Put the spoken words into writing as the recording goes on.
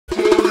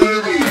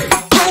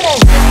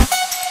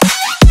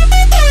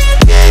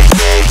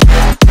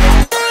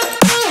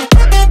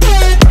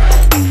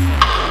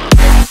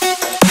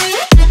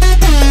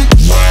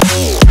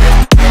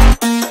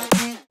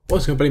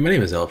What's up, everybody? My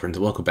name is ZealetPrince, and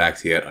welcome back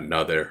to yet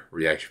another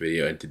reaction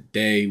video. And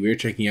today we're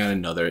checking out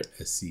another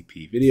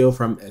SCP video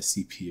from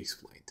SCP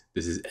Explained.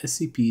 This is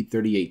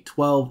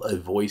SCP-3812, A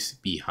Voice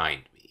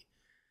Behind Me.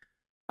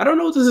 I don't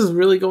know what this is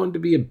really going to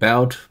be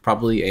about.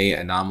 Probably a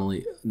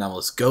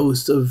anomalous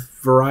ghost of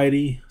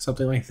variety,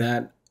 something like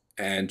that,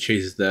 and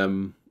chases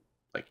them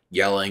like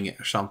yelling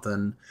or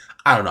something.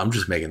 I don't know. I'm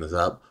just making this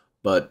up.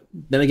 But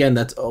then again,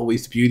 that's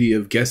always the beauty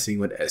of guessing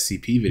with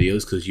SCP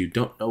videos, because you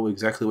don't know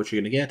exactly what you're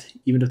going to get,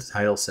 even if the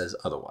title says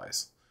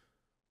otherwise.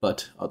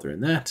 But other than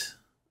that,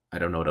 I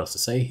don't know what else to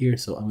say here,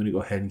 so I'm going to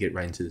go ahead and get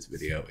right into this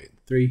video in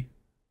 3,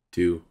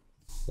 2,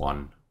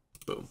 1,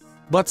 boom.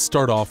 Let's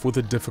start off with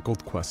a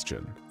difficult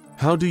question.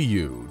 How do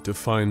you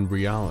define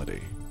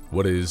reality?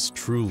 What is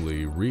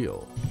truly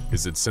real?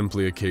 Is it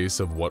simply a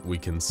case of what we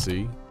can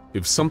see?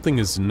 If something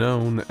is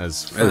known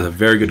as fact, that is a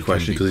very good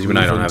question, because even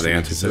I don't have the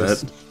answer to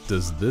that.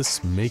 Does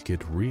this make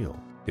it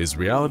real? Is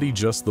reality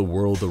just the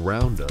world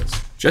around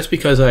us? Just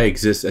because I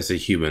exist as a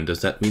human,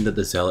 does that mean that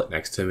the zealot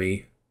next to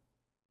me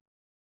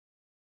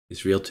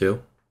is real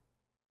too?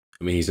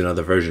 I mean, he's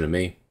another version of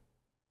me.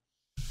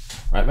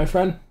 Right, my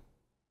friend?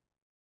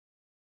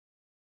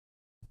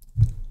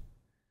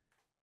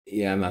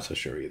 Yeah, I'm not so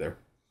sure either.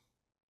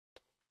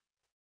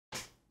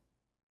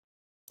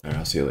 Alright,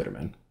 I'll see you later,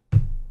 man.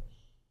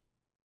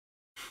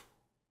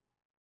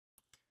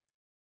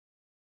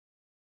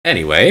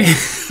 Anyway.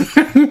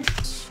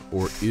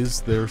 Or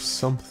is there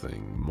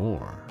something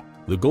more?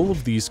 The goal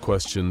of these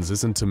questions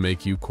isn't to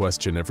make you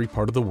question every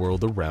part of the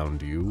world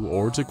around you,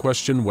 or to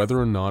question whether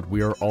or not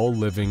we are all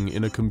living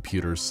in a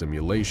computer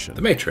simulation.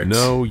 The Matrix.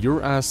 No,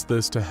 you're asked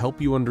this to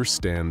help you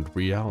understand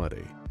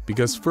reality.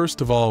 Because first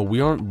of all,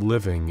 we aren't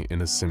living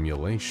in a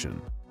simulation.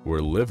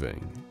 We're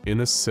living in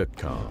a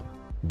sitcom.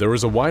 There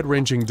is a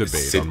wide-ranging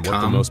debate on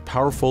what the most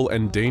powerful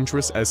and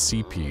dangerous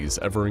SCPs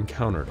ever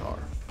encountered are.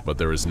 But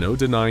there is no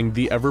denying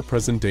the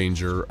ever-present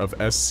danger of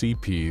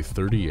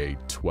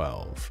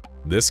SCP-3812.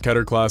 This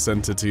Keter-class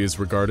entity is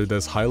regarded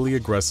as highly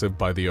aggressive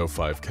by the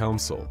O5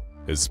 Council,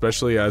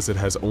 especially as it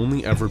has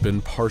only ever been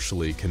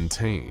partially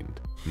contained,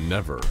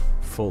 never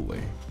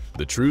fully.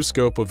 The true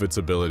scope of its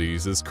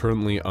abilities is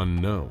currently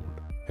unknown,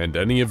 and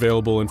any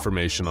available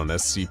information on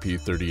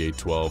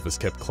SCP-3812 is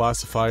kept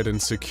classified and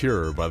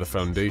secure by the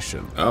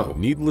Foundation. Oh.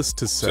 Needless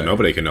to say, so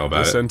nobody can know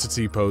about this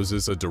entity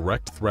poses a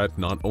direct threat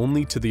not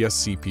only to the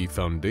SCP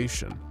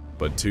Foundation,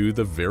 but to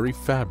the very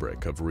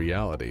fabric of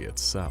reality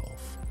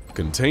itself.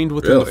 Contained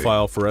within the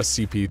file for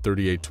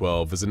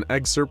SCP-3812 is an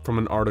excerpt from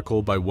an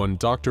article by one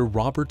Dr.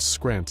 Robert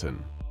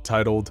Scranton,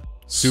 titled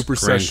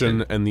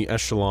Supersession and the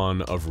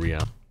Echelon of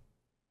Reality.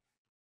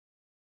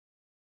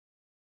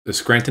 The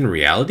Scranton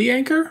Reality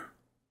Anchor?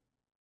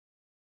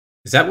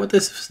 Is that what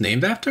this is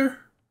named after?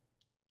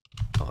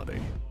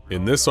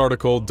 In this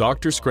article,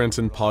 Dr.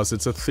 Scranton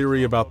posits a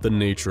theory about the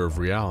nature of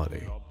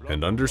reality,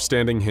 and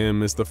understanding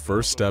him is the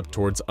first step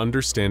towards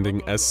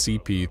understanding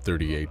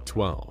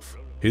SCP-3812.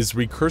 His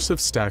recursive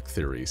stack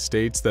theory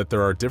states that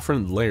there are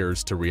different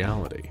layers to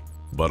reality,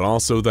 but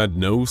also that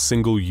no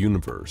single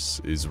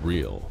universe is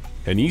real.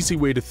 An easy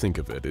way to think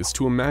of it is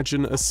to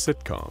imagine a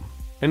sitcom.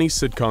 Any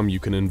sitcom you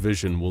can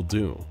envision will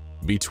do.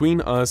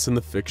 Between us and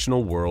the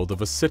fictional world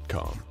of a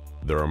sitcom,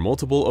 there are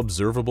multiple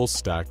observable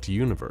stacked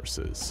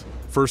universes.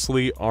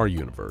 Firstly, our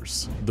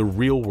universe, the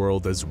real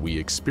world as we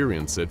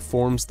experience it,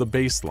 forms the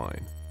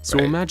baseline. So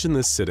imagine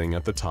this sitting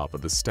at the top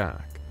of the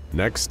stack.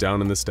 Next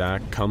down in the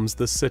stack comes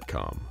the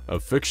sitcom, a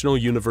fictional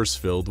universe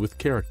filled with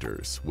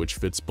characters, which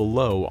fits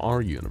below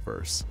our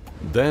universe.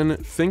 Then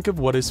think of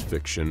what is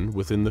fiction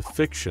within the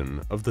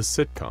fiction of the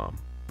sitcom.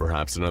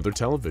 Perhaps another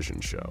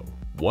television show,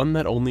 one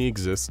that only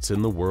exists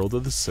in the world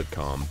of the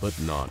sitcom but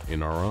not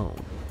in our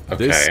own.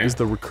 This is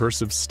the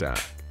recursive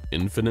stack,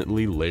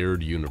 infinitely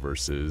layered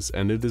universes,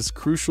 and it is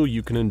crucial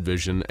you can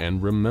envision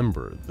and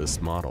remember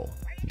this model.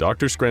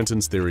 Dr.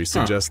 Scranton's theory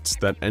suggests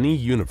that any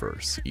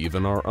universe,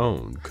 even our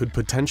own, could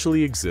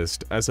potentially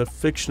exist as a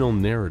fictional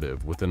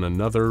narrative within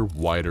another,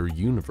 wider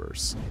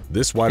universe.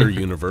 This wider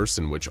universe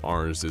in which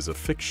ours is a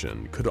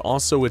fiction could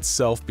also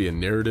itself be a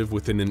narrative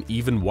within an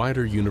even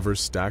wider universe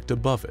stacked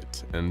above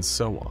it, and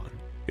so on.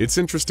 It's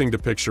interesting to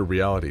picture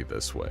reality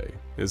this way,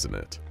 isn't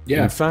it?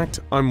 Yeah. In fact,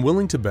 I'm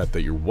willing to bet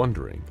that you're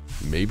wondering,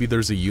 maybe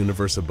there's a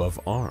universe above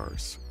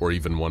ours, or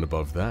even one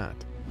above that.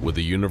 Would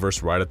the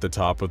universe right at the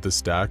top of the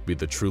stack be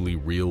the truly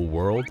real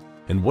world?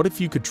 And what if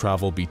you could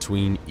travel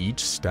between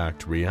each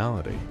stacked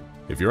reality?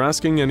 If you're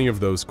asking any of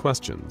those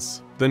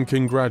questions, then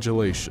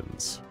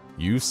congratulations.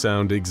 You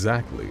sound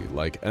exactly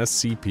like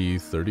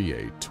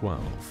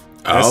SCP-3812.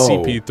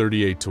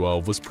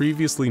 SCP-3812 was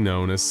previously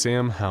known as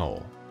Sam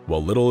Howell.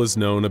 While little is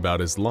known about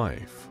his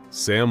life,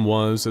 Sam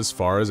was, as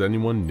far as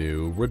anyone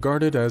knew,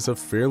 regarded as a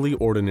fairly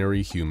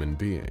ordinary human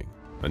being,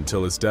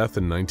 until his death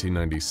in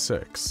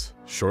 1996,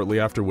 shortly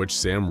after which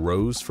Sam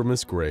rose from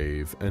his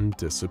grave and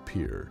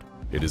disappeared.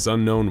 It is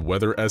unknown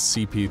whether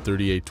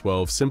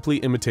SCP-3812 simply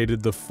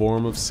imitated the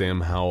form of Sam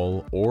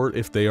Howell or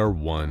if they are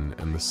one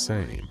and the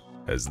same,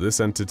 as this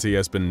entity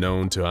has been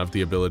known to have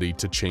the ability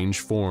to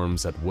change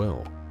forms at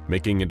will,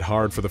 making it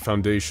hard for the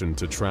Foundation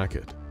to track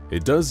it.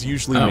 It does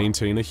usually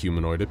maintain a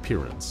humanoid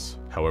appearance.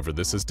 However,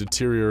 this has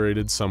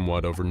deteriorated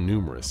somewhat over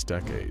numerous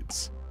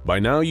decades. By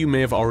now, you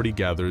may have already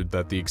gathered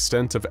that the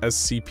extent of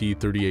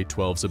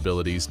SCP-3812's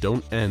abilities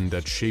don't end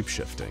at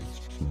shapeshifting.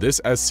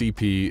 This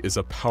SCP is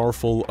a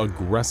powerful,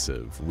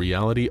 aggressive,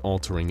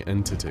 reality-altering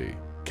entity.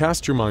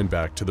 Cast your mind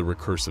back to the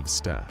recursive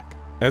stack.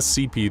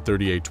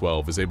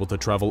 SCP-3812 is able to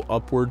travel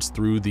upwards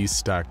through these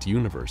stacked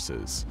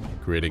universes,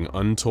 creating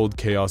untold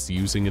chaos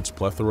using its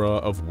plethora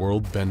of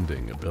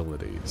world-bending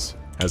abilities.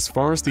 As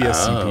far as the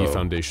SCP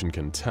Foundation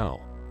can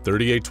tell,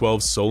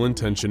 3812's sole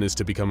intention is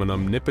to become an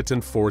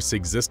omnipotent force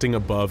existing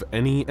above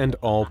any and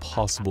all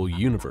possible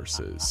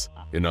universes.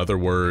 In other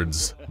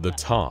words, the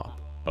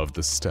top of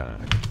the stack.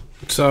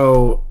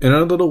 So, in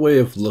a little way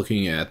of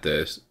looking at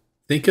this,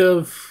 think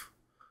of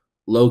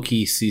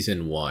Loki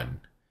Season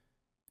 1.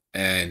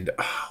 And,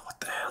 what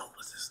the hell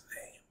was his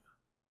name?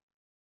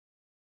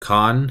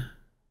 Khan?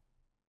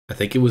 I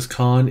think it was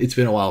Khan. It's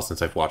been a while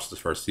since I've watched the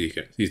first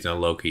season of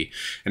Loki.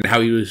 And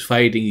how he was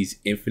fighting these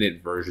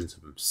infinite versions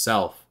of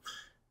himself.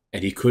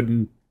 And he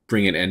couldn't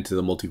bring an end to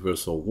the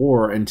multiversal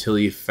war until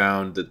he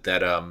found that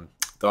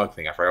dog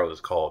thing. I forgot what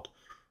it's called.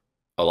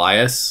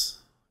 Elias?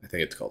 I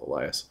think it's called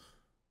Elias.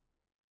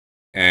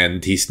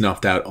 And he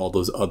snuffed out all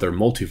those other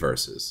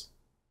multiverses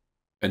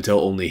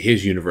until only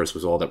his universe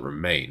was all that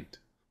remained.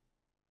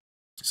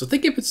 So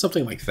think of it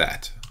something like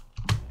that.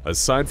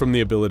 Aside from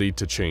the ability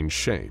to change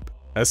shape,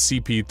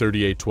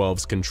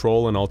 SCP-3812's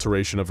control and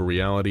alteration of a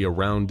reality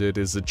around it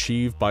is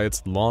achieved by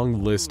its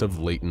long list of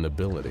latent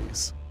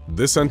abilities.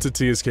 This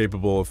entity is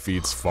capable of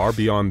feats far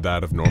beyond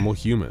that of normal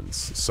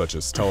humans, such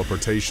as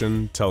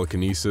teleportation,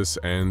 telekinesis,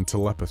 and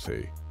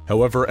telepathy.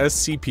 However,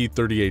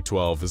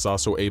 SCP-3812 is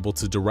also able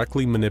to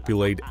directly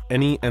manipulate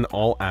any and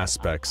all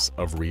aspects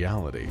of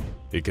reality.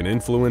 It can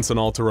influence and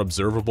alter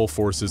observable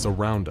forces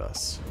around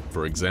us.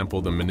 For example,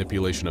 the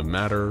manipulation of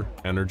matter,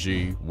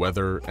 energy,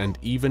 weather, and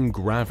even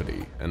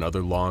gravity and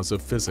other laws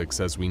of physics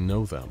as we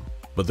know them.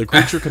 But the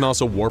creature can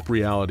also warp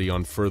reality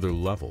on further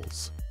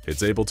levels.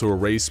 It's able to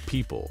erase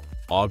people,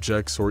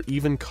 objects, or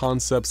even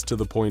concepts to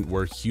the point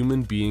where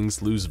human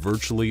beings lose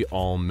virtually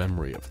all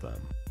memory of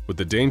them. With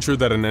the danger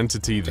that an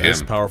entity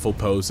this powerful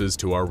poses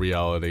to our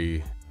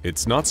reality,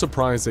 it's not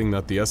surprising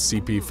that the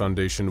SCP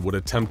Foundation would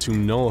attempt to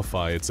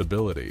nullify its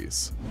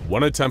abilities.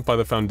 One attempt by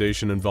the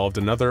Foundation involved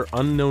another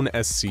unknown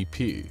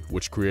SCP,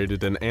 which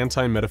created an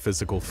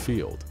anti-metaphysical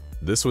field.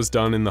 This was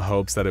done in the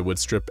hopes that it would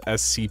strip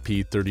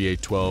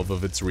SCP-3812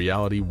 of its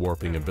reality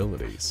warping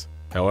abilities.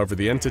 However,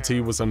 the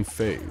entity was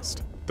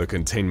unfazed. The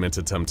containment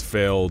attempt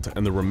failed,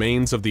 and the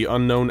remains of the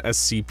unknown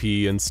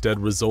SCP instead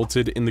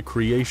resulted in the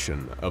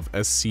creation of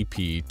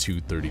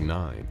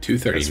SCP-239.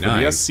 239? As for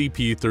the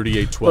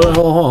SCP-3812...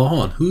 Hold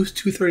on. Who's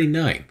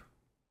 239?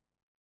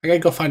 I gotta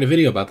go find a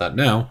video about that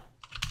now.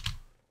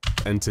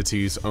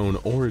 Entity's own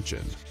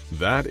origin.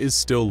 That is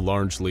still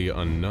largely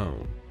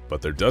unknown.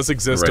 But there does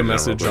exist a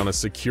message on a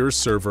secure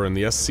server in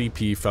the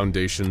SCP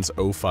Foundation's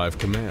O5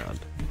 command,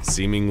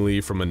 seemingly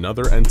from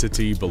another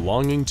entity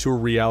belonging to a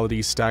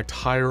reality stacked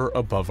higher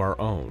above our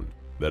own,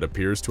 that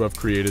appears to have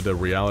created a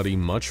reality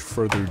much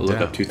further down,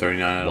 look up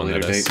 239 at a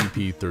later date.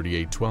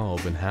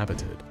 SCP-3812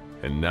 inhabited.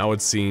 And now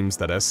it seems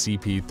that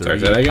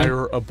SCP-38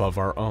 higher above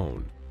our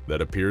own,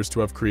 that appears to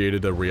have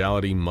created a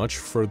reality much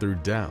further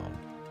down,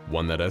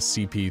 one that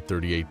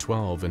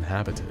SCP-3812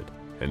 inhabited.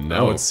 And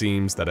now it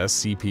seems that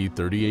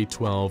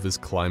SCP-3812 is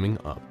climbing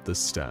up the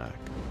stack.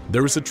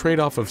 There is a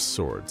trade-off of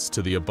sorts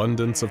to the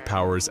abundance of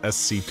powers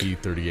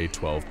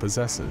SCP-3812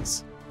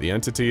 possesses. The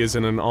entity is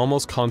in an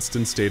almost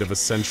constant state of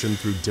ascension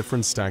through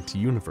different stacked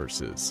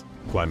universes,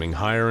 climbing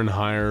higher and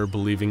higher,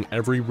 believing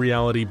every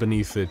reality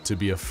beneath it to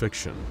be a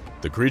fiction.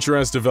 The creature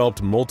has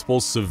developed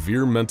multiple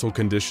severe mental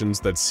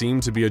conditions that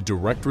seem to be a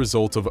direct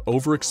result of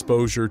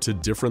overexposure to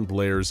different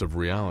layers of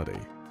reality.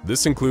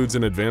 This includes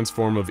an advanced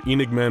form of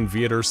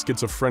Enigman-Viator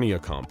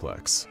schizophrenia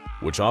complex,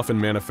 which often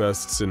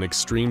manifests in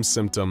extreme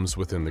symptoms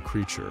within the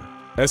creature.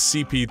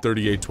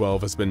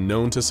 SCP-3812 has been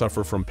known to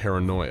suffer from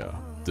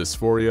paranoia,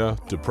 dysphoria,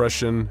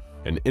 depression,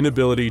 and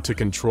inability to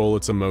control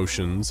its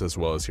emotions, as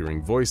well as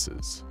hearing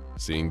voices,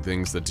 seeing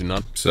things that do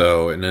not...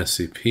 So, an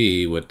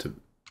SCP with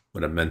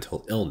a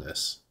mental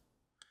illness.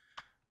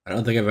 I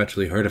don't think I've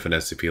actually heard of an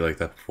SCP like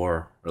that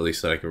before, or at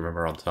least that I can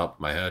remember on top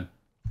of my head.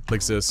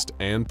 Exist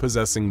and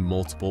possessing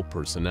multiple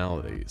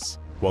personalities.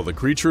 While the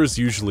creature is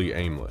usually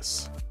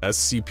aimless,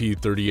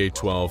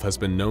 SCP-3812 has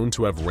been known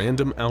to have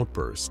random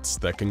outbursts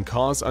that can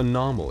cause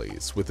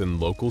anomalies within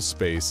local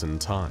space and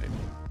time.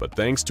 But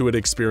thanks to it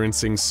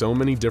experiencing so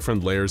many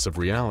different layers of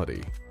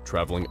reality,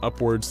 traveling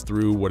upwards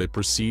through what it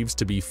perceives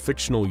to be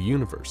fictional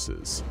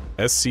universes,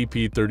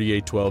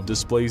 SCP-3812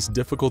 displays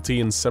difficulty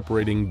in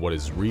separating what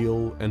is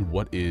real and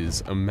what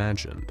is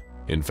imagined.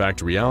 In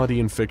fact, reality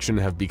and fiction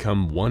have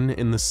become one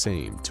and the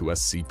same to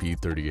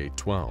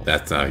SCP-3812.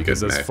 That's not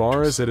because good, as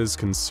far as it is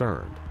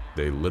concerned,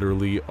 they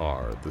literally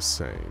are the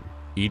same.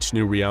 Each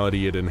new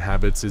reality it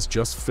inhabits is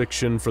just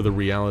fiction for the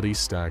reality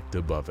stacked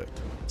above it.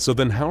 So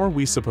then how are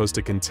we supposed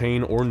to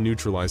contain or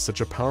neutralize such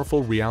a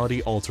powerful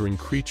reality-altering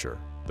creature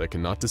that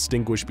cannot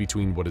distinguish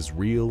between what is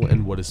real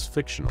and what is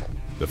fictional.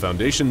 The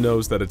Foundation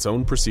knows that its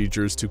own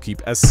procedures to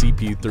keep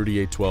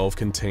SCP-3812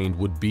 contained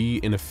would be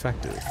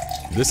ineffective.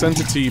 This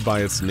entity,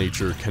 by its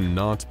nature,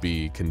 cannot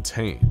be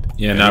contained.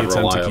 Yeah, Any not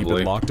attempt to keep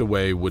reliably. it locked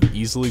away would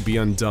easily be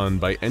undone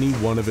by any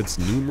one of its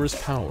numerous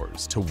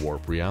powers to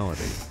warp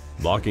reality.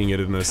 Locking it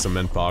in a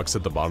cement box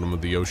at the bottom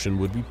of the ocean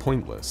would be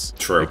pointless.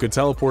 True. It could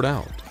teleport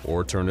out,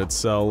 or turn its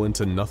cell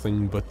into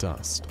nothing but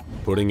dust.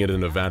 Putting it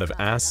in a vat of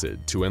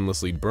acid to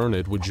endlessly burn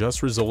it would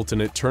just result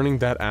in it turning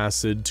that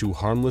acid to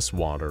harmless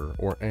water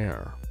or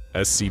air.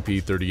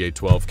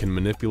 SCP-3812 can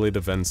manipulate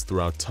events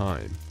throughout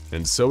time,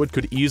 and so it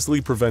could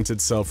easily prevent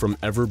itself from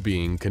ever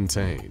being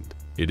contained.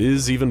 It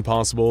is even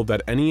possible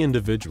that any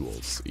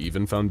individuals,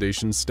 even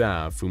Foundation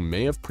staff who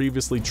may have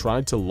previously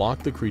tried to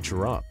lock the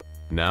creature up,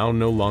 now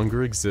no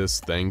longer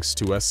exists thanks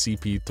to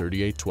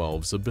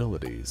SCP-3812's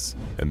abilities.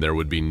 And there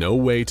would be no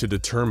way to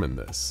determine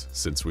this,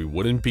 since we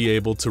wouldn't be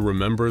able to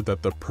remember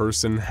that the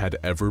person had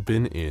ever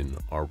been in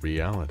our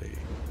reality.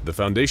 The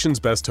Foundation's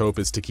best hope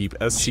is to keep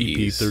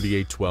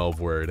SCP-3812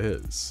 where it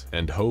is,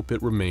 and hope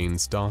it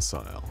remains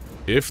docile.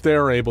 If they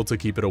are able to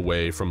keep it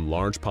away from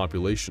large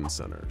population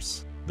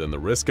centers, then the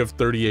risk of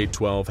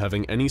 3812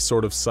 having any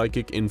sort of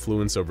psychic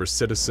influence over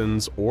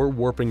citizens or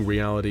warping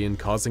reality and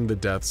causing the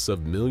deaths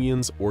of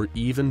millions or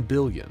even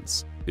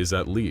billions is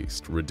at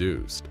least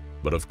reduced.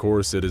 But of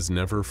course, it is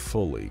never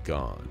fully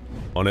gone.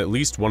 On at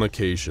least one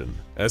occasion,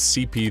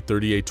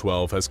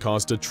 SCP-3812 has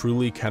caused a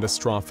truly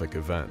catastrophic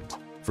event.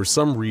 For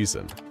some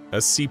reason,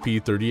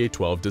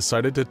 SCP-3812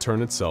 decided to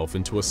turn itself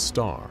into a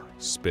star,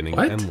 spinning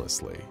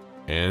endlessly.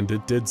 And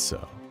it did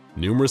so.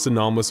 Numerous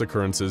anomalous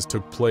occurrences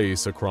took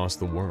place across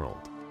the world.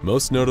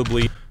 Most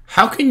notably,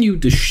 how can you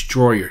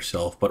destroy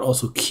yourself but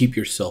also keep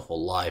yourself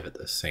alive at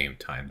the same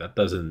time? That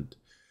doesn't...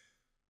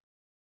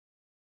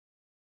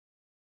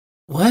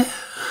 What?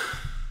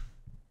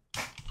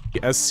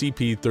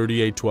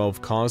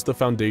 SCP-3812 caused the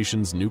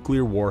Foundation's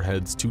nuclear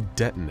warheads to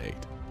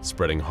detonate,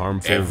 spreading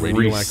harmful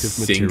radioactive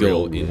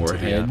material into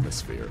the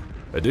atmosphere.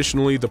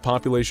 Additionally, the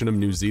population of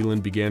New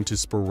Zealand began to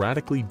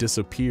sporadically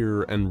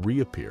disappear and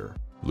reappear,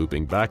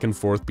 looping back and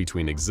forth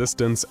between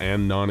existence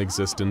and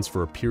non-existence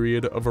for a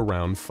period of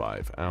around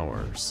 5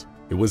 hours.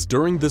 It was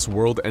during this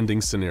world-ending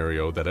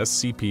scenario that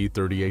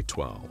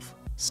SCP-3812,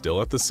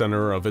 still at the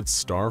center of its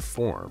star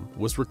form,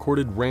 was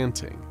recorded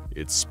ranting,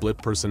 its split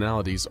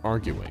personalities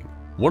arguing.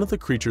 One of the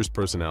creature's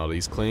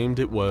personalities claimed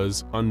it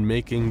was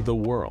unmaking the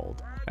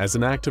world, as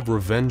an act of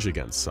revenge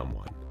against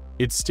someone.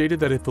 It stated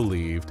that it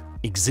believed,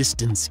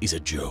 "Existence is a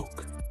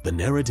joke. The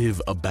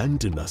narrative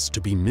abandoned us to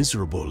be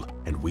miserable,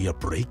 and we are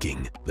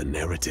breaking the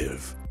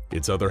narrative."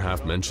 Its other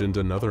half mentioned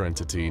another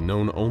entity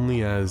known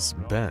only as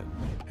Ben,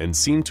 and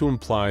seemed to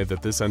imply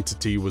that this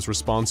entity was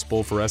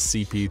responsible for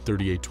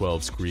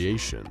SCP-3812's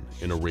creation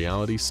in a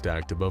reality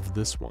stacked above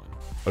this one.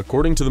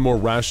 According to the more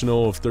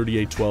rational of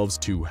 3812's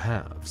two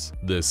halves,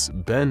 this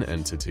Ben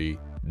entity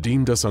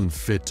deemed us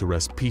unfit to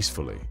rest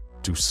peacefully,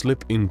 to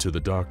slip into the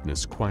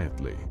darkness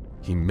quietly.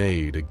 He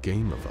made a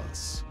game of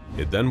us.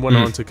 It then went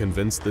on to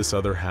convince this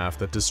other half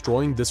that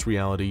destroying this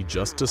reality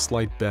just to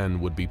slight Ben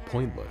would be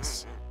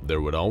pointless. There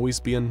would always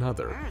be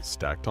another,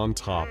 stacked on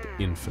top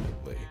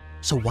infinitely.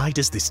 "So why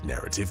does this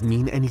narrative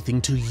mean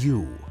anything to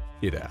you?"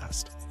 it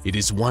asked. "It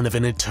is one of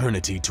an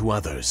eternity to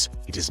others.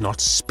 It is not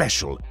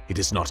special. It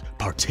is not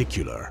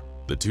particular."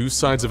 The two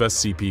sides of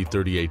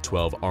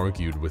SCP-3812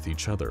 argued with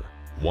each other,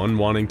 one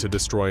wanting to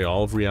destroy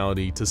all of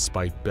reality to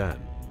spite Ben,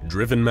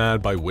 driven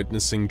mad by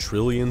witnessing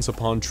trillions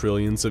upon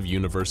trillions of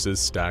universes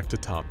stacked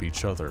atop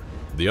each other.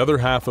 The other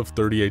half of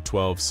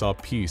 3812 saw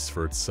peace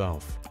for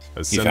itself,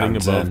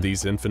 ascending above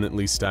these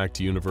infinitely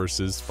stacked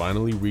universes,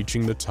 finally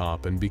reaching the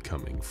top and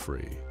becoming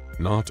free.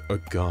 Not a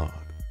god,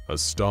 a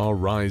star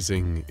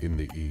rising in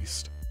the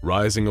east,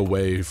 rising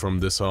away from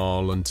this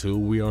all until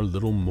we are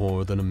little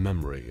more than a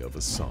memory of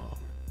a song.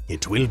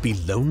 "It will be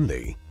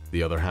lonely,"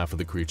 the other half of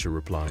the creature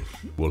replied.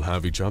 "We'll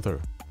have each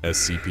other,"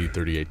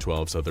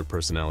 SCP-3812's other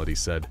personality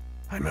said.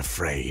 "I'm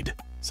afraid,"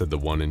 said the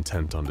one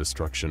intent on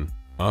destruction.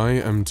 "I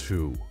am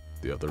too,"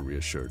 the other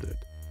reassured it.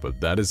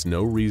 "But that is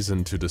no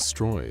reason to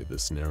destroy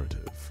this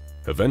narrative."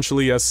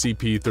 Eventually,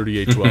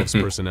 SCP-3812's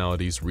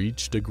personalities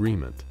reached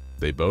agreement.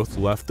 They both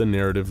left the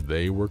narrative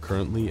they were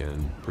currently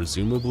in,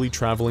 presumably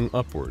traveling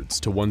upwards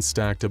to one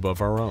stacked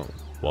above our own,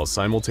 while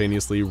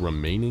simultaneously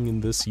remaining in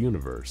this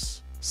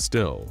universe.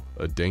 Still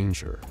a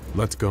danger.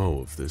 Let go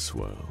of this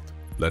world.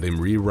 Let him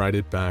rewrite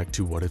it back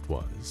to what it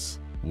was.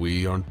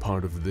 We aren't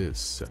part of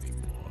this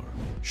anymore.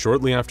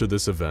 Shortly after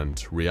this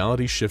event,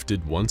 reality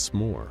shifted once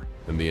more,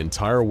 and the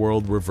entire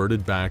world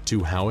reverted back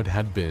to how it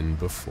had been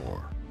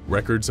before.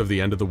 Records of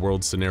the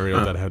end-of-the-world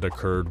scenario that had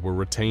occurred were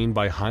retained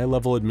by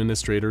high-level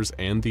administrators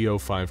and the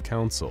O5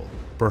 Council,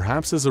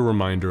 perhaps as a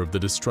reminder of the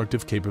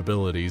destructive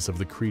capabilities of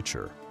the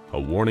creature, a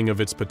warning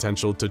of its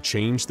potential to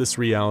change this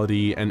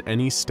reality and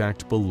any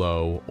stacked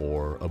below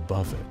or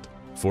above it.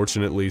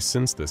 Fortunately,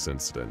 since this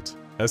incident,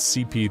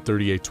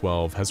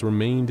 SCP-3812 has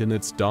remained in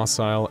its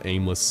docile,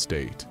 aimless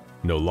state,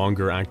 no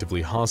longer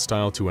actively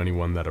hostile to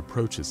anyone that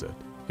approaches it.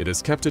 It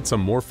has kept its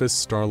amorphous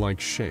star-like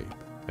shape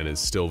and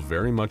is still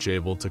very much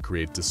able to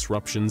create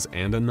disruptions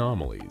and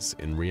anomalies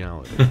in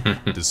reality.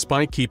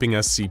 Despite keeping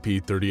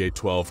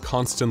SCP-3812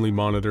 constantly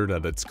monitored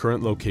at its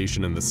current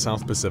location in the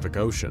South Pacific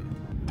Ocean,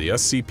 the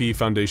SCP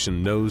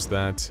Foundation knows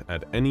that,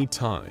 at any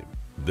time,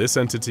 this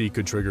entity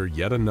could trigger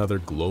yet another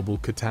global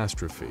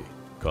catastrophe,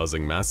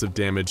 causing massive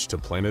damage to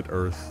planet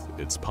Earth,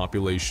 its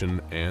population,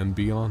 and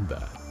beyond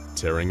that,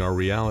 tearing our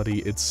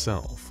reality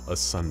itself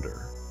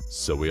asunder.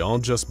 So we all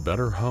just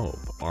better hope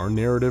our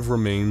narrative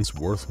remains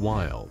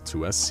worthwhile to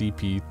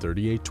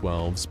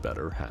SCP-3812's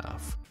better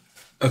half.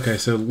 Okay,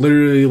 so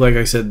literally, like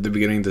I said at the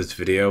beginning of this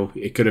video,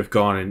 it could have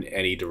gone in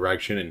any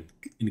direction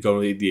and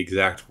go the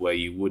exact way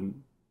you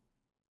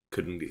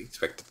couldn't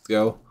expect it to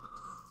go.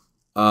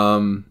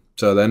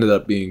 So that ended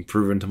up being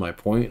proven to my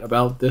point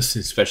about this,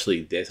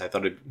 especially this. I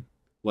thought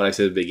what I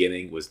said at the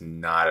beginning was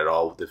not at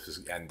all what this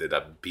ended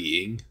up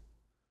being.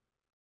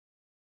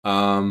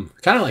 Kind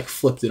of like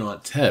flipped it on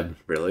its head,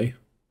 really.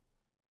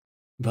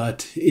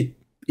 But it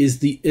is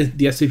the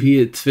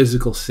SCP, its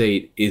physical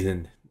state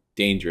isn't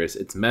dangerous.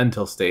 Its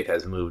mental state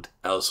has moved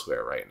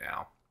elsewhere right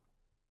now.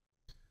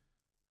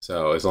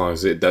 So as long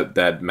as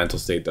that mental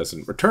state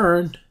doesn't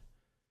return,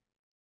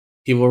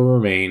 he will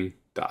remain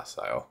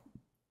docile.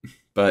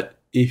 But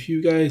if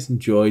you guys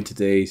enjoyed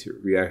today's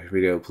reaction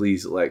video,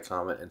 please like,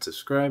 comment, and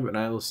subscribe, and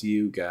I will see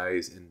you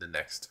guys in the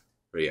next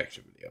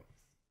reaction video.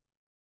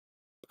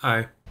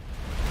 Bye.